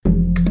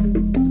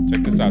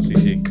this out,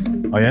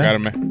 CT. Oh yeah.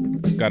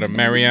 Got a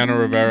Mariano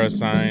Rivera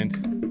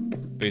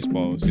signed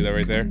baseball. See that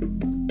right there?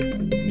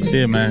 You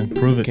see it, man.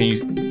 Prove it.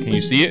 Can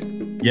you see it?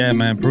 Yeah,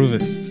 man. Prove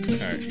it.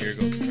 All right, here you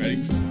go. Ready?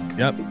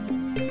 Yep.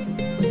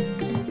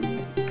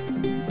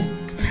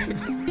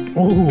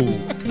 Oh,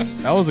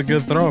 that was a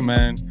good throw,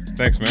 man.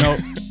 Thanks, man.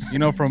 You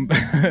know from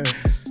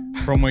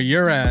from where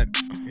you're at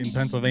in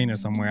Pennsylvania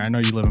somewhere. I know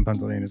you live in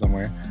Pennsylvania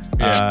somewhere.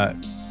 Yeah.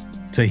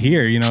 To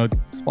here,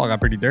 this ball got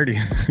pretty dirty.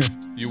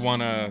 You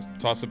want to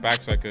toss it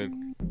back so I could?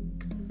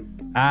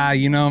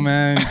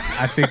 Man,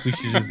 I think we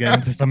should just get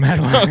into some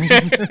headlines.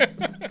 Okay.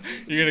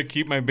 You're going to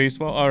keep my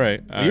baseball? All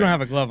right. You don't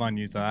have a glove on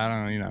you, so I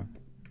don't know,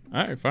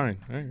 All right, fine.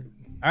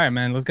 All right,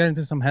 man. Let's get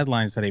into some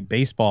headlines today.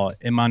 Baseball.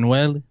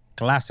 Emmanuel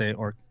Clase,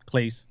 or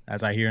Clase,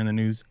 as I hear in the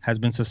news, has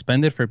been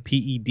suspended for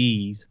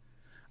PEDs,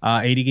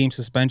 80-game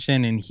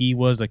suspension, and he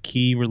was a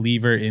key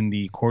reliever in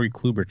the Corey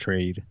Kluber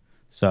trade.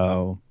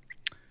 So,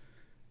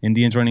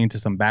 Indians running into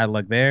some bad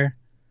luck there.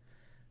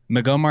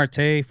 Miguel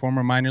Marte,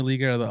 former minor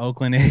leaguer of the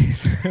Oakland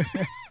A's.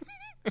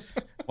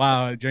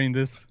 Wow, during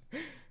this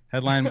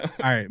headline. All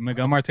right,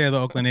 Miguel Marte of the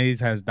Oakland A's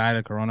has died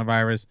of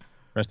coronavirus.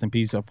 Rest in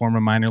peace, a former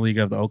minor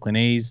leaguer of the Oakland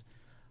A's.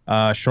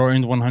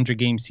 Shortened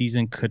 100-game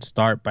season could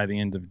start by the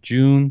end of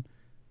June.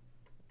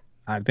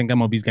 I think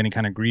MLB's getting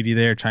kind of greedy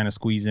there, trying to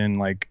squeeze in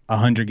like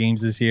 100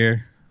 games this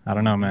year. I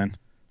don't know, man.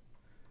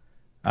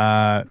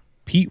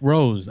 Pete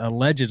Rose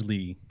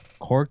allegedly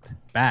corked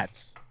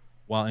bats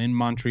while in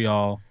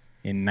Montreal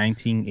in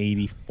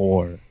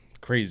 1984.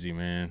 Crazy,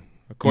 man.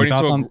 According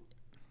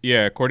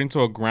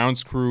to a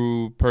grounds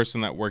crew person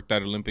that worked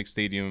at Olympic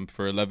Stadium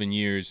for 11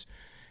 years,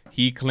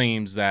 he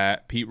claims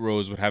that Pete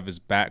Rose would have his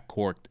bat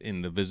corked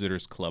in the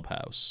visitors'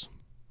 clubhouse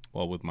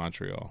while with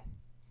Montreal.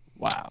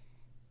 Wow.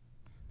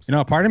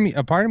 A part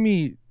of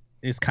me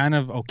is kind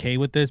of okay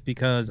with this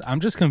because I'm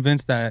just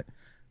convinced that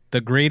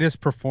the greatest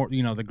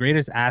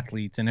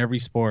athletes in every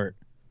sport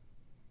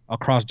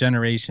across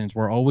generations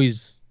were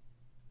always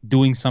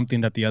doing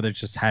something that the others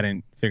just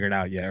hadn't figured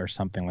out yet or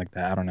something like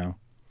that. I don't know.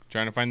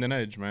 Trying to find an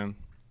edge, man.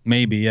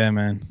 Maybe, yeah,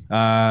 man.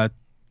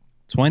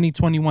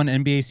 2021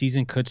 NBA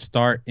season could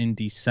start in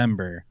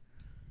December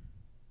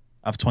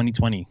of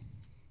 2020.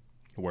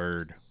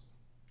 Word.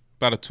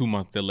 About a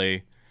 2-month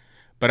delay.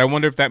 But I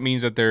wonder if that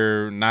means that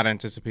they're not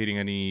anticipating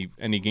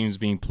any games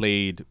being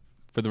played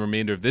for the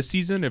remainder of this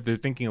season. If they're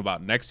thinking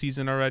about next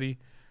season already,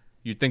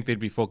 you'd think they'd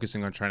be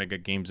focusing on trying to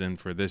get games in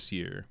for this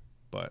year.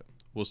 But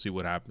we'll see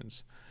what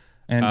happens.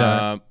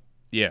 And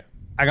yeah.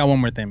 I got one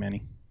more thing,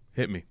 Manny.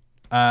 Hit me.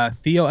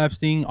 Theo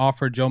Epstein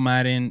offered Joe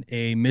Maddon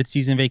a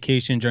midseason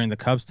vacation during the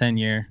Cubs'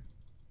 tenure.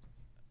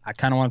 I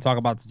kind of want to talk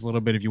about this a little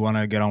bit. If you want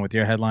to get on with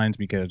your headlines,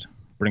 we could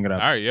bring it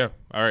up. All right, yeah.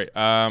 All right.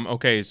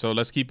 Okay, so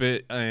let's keep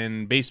it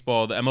in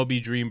baseball. The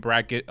MLB Dream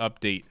Bracket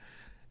update.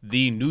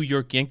 The New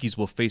York Yankees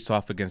will face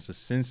off against the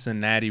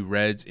Cincinnati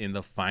Reds in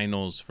the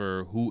finals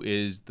for who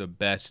is the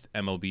best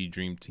MLB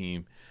Dream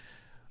team.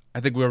 I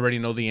think we already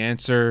know the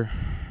answer,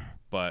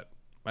 but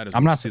might as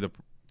well see the...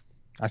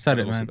 I said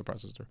it, man. See the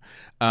process through.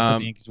 I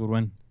said the Yankees would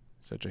win.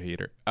 Such a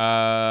hater.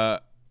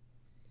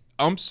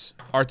 Umps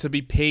are to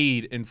be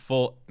paid in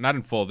full. Not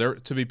in full. They're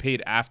to be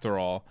paid after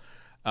all.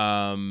 They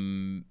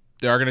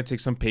are going to take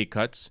some pay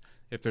cuts.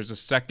 If there's a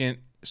second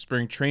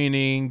spring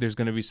training, there's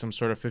going to be some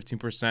sort of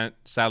 15%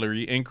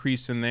 salary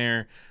increase in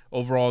there.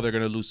 Overall, they're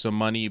going to lose some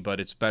money, but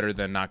it's better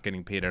than not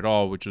getting paid at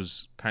all, which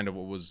was kind of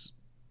what was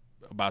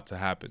about to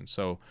happen.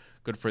 So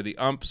good for the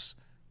umps.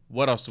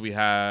 What else do we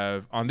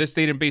have? On this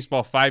date in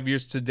baseball, 5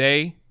 years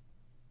today,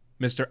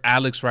 Mr.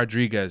 Alex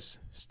Rodriguez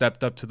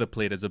stepped up to the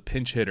plate as a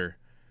pinch hitter,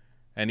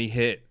 and he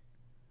hit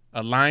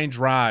a line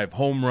drive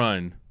home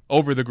run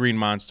over the Green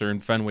Monster in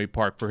Fenway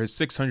Park for his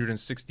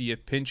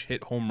 660th pinch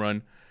hit home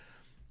run.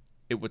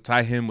 It would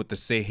tie him with the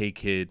Say Hey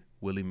Kid,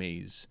 Willie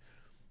Mays.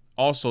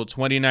 Also,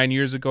 29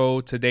 years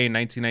ago, today in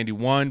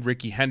 1991,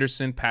 Rickey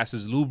Henderson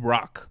passes Lou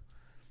Brock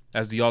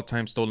as the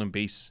all-time stolen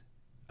base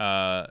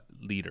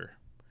leader.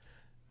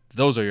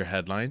 Those are your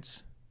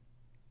headlines.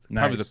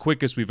 Nice. Probably the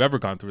quickest we've ever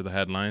gone through the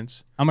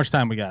headlines. How much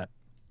time we got?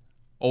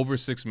 Over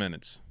 6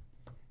 minutes.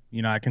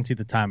 I can see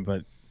the time,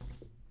 but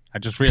I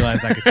just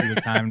realized I could see the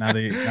time now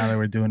that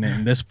we're doing it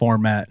in this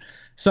format.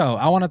 So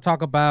I want to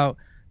talk about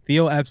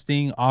Theo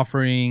Epstein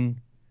offering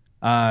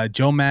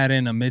Joe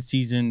Maddon a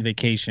midseason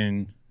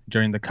vacation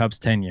during the Cubs'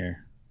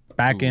 tenure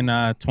back in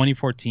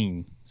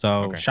 2014.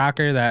 So okay.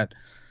 Shocker that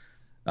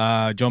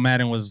Joe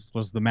Maddon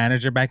was the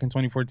manager back in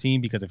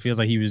 2014 because it feels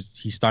like he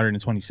started in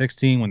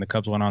 2016 when the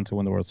Cubs went on to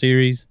win the World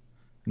Series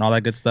and all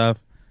that good stuff.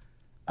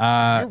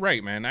 You're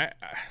right, man.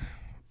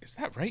 Is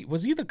that right?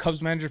 Was he the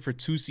Cubs manager for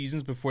 2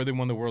 seasons before they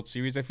won the World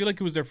Series? I feel like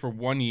he was there for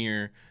 1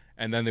 year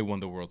and then they won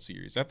the World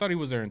Series. I thought he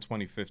was there in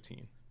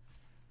 2015.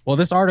 Well,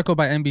 this article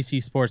by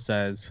NBC Sports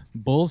says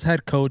Bulls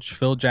head coach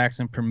Phil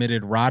Jackson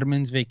permitted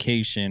Rodman's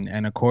vacation,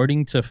 and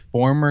according to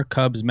former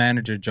Cubs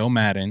manager Joe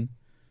Maddon,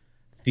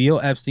 Theo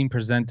Epstein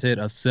presented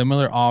a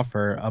similar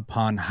offer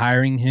upon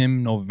hiring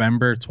him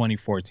November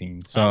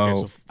 2014.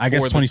 So I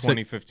guess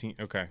 2015.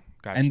 Okay,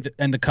 gotcha.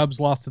 And the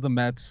Cubs lost to the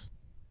Mets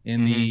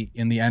in the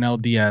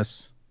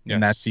NLDS in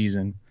that Yes.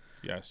 season.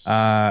 Yes.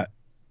 That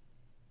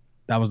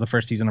was the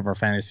first season of our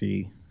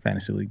fantasy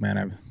league, man.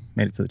 I've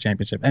made it to the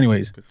championship.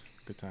 Anyways,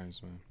 Good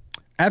times, man.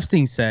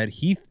 Epstein said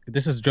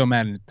this is Joe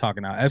Madden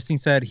talking now. Epstein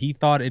said he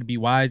thought it'd be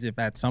wise if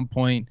at some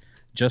point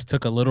just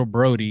took a little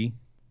Brody,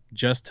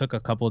 just took a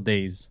couple of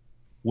days,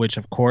 which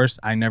of course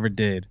I never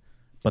did.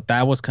 But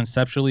that was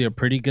conceptually a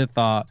pretty good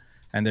thought,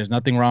 and there's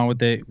nothing wrong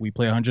with it. We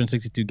play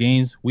 162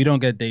 games. We don't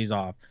get days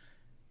off.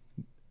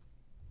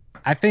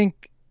 I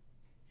think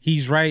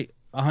he's right.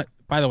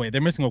 By the way,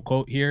 they're missing a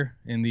quote here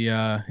in the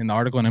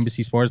article on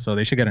NBC Sports, so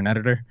they should get an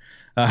editor.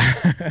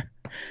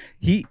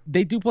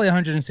 They do play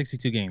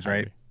 162 games,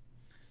 right?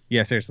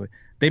 Yeah, seriously.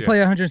 They play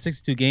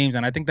 162 games,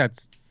 and I think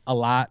that's a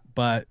lot,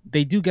 but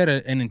they do get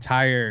an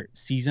entire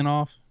season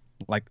off,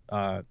 like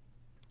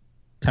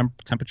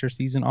temperature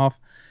season off.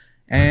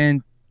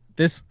 And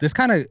this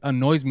kind of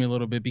annoys me a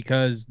little bit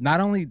because not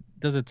only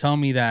does it tell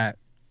me that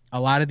a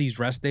lot of these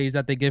rest days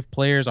that they give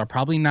players are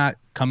probably not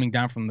coming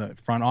down from the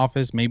front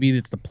office. Maybe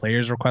it's the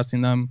players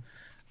requesting them,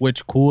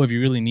 which cool if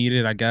you really need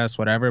it, I guess,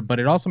 whatever. But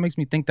it also makes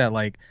me think that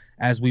like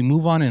as we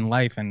move on in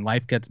life and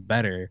life gets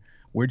better,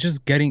 we're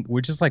just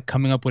like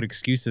coming up with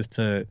excuses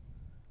to,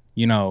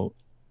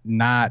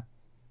 not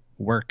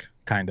work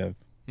kind of.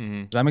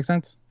 Mm-hmm. Does that make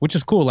sense? Which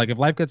is cool. Like if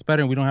life gets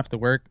better and we don't have to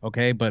work,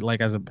 okay. But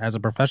like as a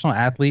professional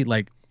athlete,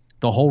 like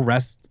the whole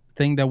rest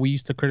thing that we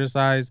used to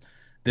criticize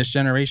this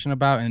generation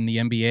about in the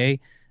NBA,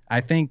 I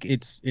think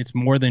it's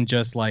more than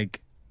just like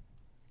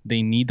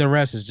they need the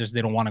rest. It's just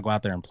they don't want to go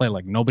out there and play.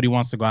 Like nobody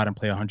wants to go out and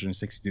play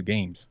 162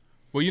 games.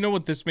 Well, you know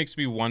what this makes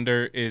me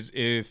wonder is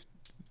if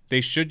they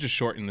should just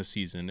shorten the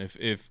season.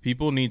 If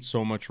people need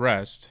so much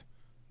rest,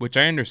 which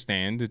I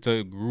understand, it's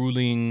a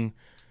grueling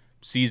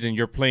season.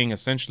 You're playing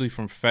essentially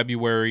from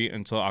February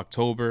until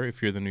October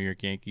if you're the New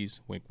York Yankees.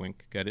 Wink,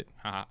 wink. Get it?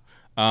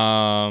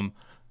 Haha.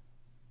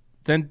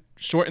 Then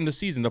shorten the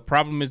season. The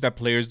problem is that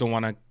players don't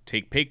want to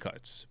take pay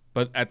cuts.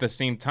 But at the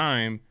same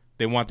time,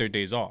 they want their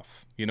days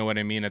off. You know what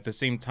I mean? At the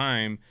same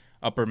time,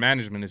 upper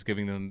management is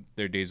giving them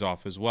their days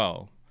off as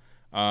well.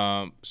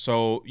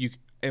 So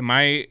in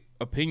my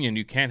opinion,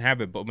 you can't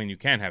have it. But I mean, you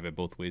can have it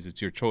both ways.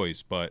 It's your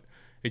choice. But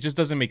it just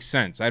doesn't make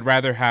sense. I'd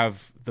rather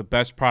have the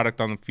best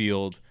product on the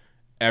field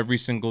every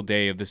single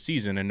day of the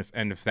season.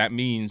 And if that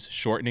means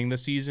shortening the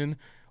season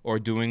or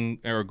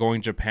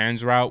going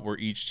Japan's route where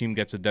each team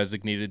gets a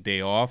designated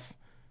day off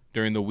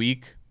during the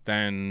week,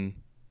 then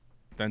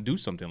do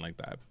something like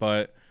that.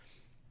 But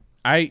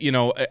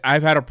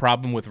I've had a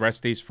problem with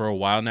rest days for a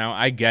while now.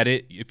 I get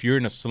it. If you're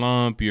in a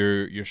slump,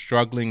 you're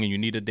struggling and you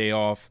need a day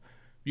off,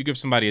 you give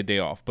somebody a day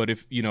off. But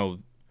if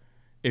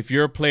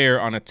you're a player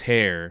on a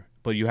tear,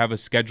 but you have a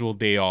scheduled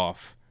day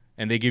off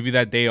and they give you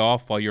that day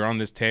off while you're on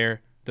this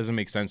tear, doesn't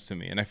make sense to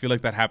me. And I feel like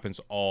that happens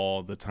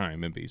all the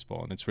time in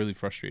baseball, and it's really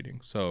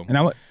frustrating. So And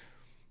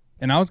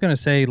I was going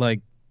to say like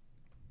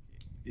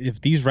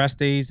if these rest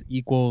days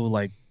equal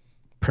like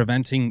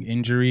preventing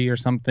injury or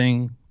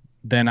something,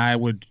 then I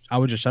would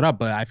just shut up.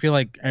 But I feel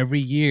like every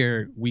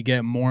year we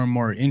get more and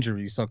more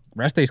injuries. So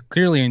rest days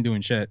clearly ain't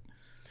doing shit.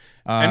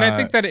 And I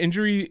think that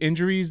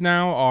injuries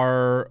now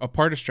are a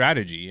part of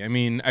strategy. I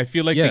mean, I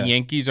feel like the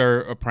Yankees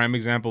are a prime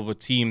example of a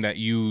team that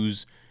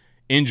use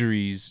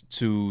injuries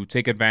to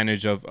take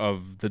advantage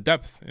of the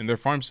depth in their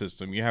farm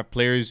system. You have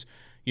players,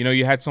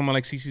 you had someone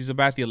like CC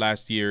Sabathia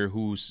last year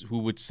who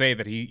would say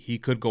that he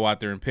could go out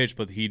there and pitch,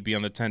 but he'd be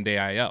on the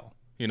 10-day IL.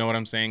 You know what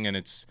I'm saying? And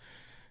it's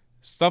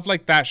stuff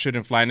like that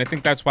shouldn't fly. And I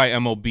think that's why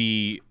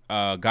MLB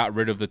got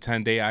rid of the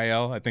 10-day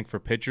IL, I think for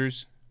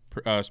pitchers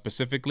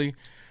specifically.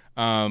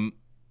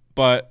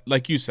 But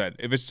like you said,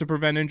 if it's to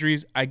prevent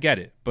injuries, I get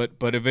it.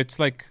 But if it's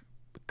like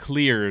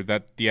clear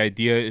that the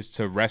idea is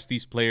to rest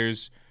these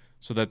players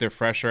so that they're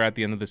fresher at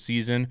the end of the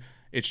season,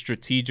 it's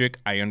strategic.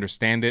 I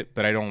understand it,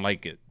 but I don't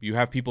like it. You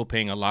have people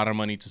paying a lot of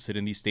money to sit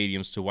in these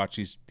stadiums to watch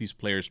these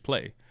players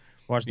play.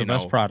 Watch the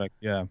best product,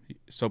 yeah.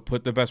 So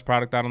put the best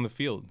product out on the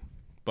field.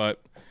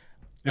 But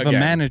if a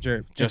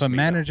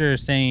manager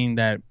is saying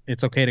that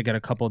it's okay to get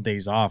a couple of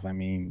days off, I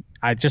mean,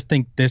 I just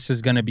think this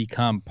is going to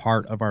become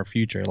part of our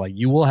future. Like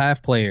you will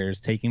have players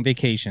taking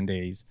vacation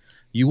days.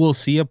 You will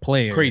see a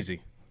player.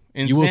 Crazy.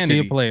 Insanity. You will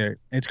see a player.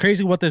 It's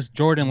crazy what this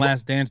Jordan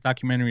Last Dance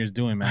documentary is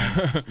doing, man.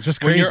 It's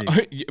just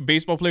crazy.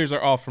 Baseball players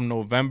are off from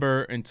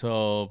November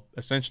until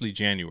essentially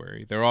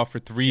January. They're off for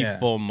 3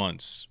 full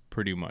months,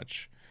 pretty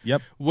much.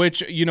 Yep.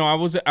 Which, I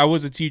was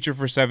a teacher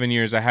for 7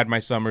 years. I had my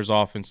summers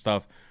off and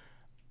stuff.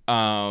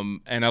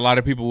 And a lot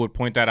of people would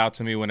point that out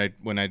to me when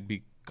I'd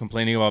be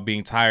complaining about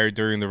being tired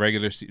during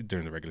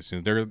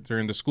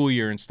the school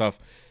year and stuff.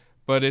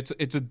 But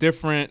there's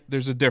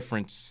a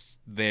difference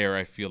there.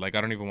 I feel like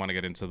I don't even want to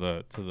get into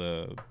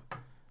the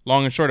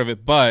long and short of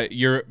it. But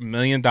you're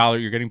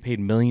you're getting paid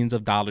millions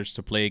of dollars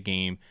to play a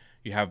game.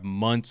 You have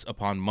months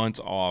upon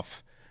months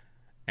off,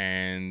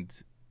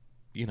 and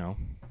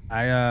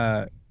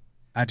I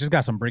just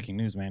got some breaking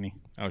news, Manny.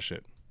 Oh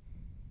shit!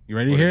 You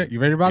ready to hear it? You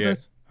ready about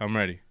this? I'm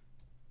ready.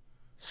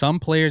 Some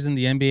players in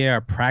the NBA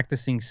are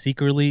practicing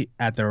secretly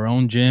at their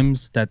own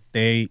gyms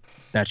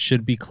that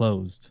should be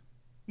closed.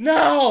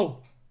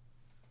 No.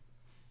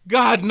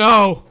 God,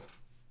 no.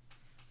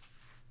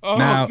 Oh,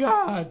 Now-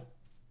 God.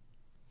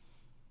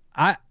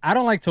 I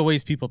don't like to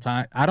waste people's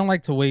time. I don't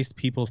like to waste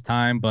people's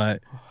time,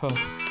 but Oh,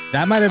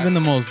 that might have been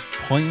the most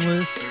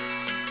pointless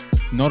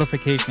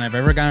notification I've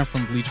ever gotten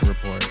from Bleacher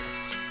Report.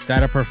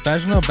 That a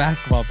professional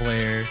basketball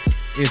player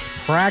is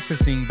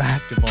practicing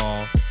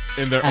basketball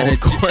in their At own a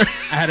gy- court.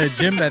 at a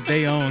gym that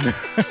they own.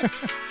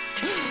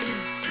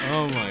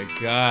 Oh, my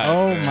God.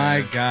 Oh man.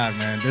 my God,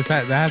 man!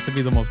 That has to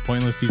be the most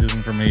pointless piece of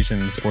information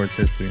in sports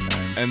history,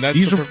 man. And that's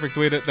These the are- perfect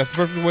way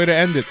to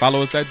end it.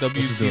 Follow us at WT do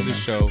it, The man.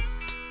 Show.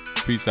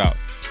 Peace out.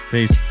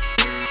 Peace.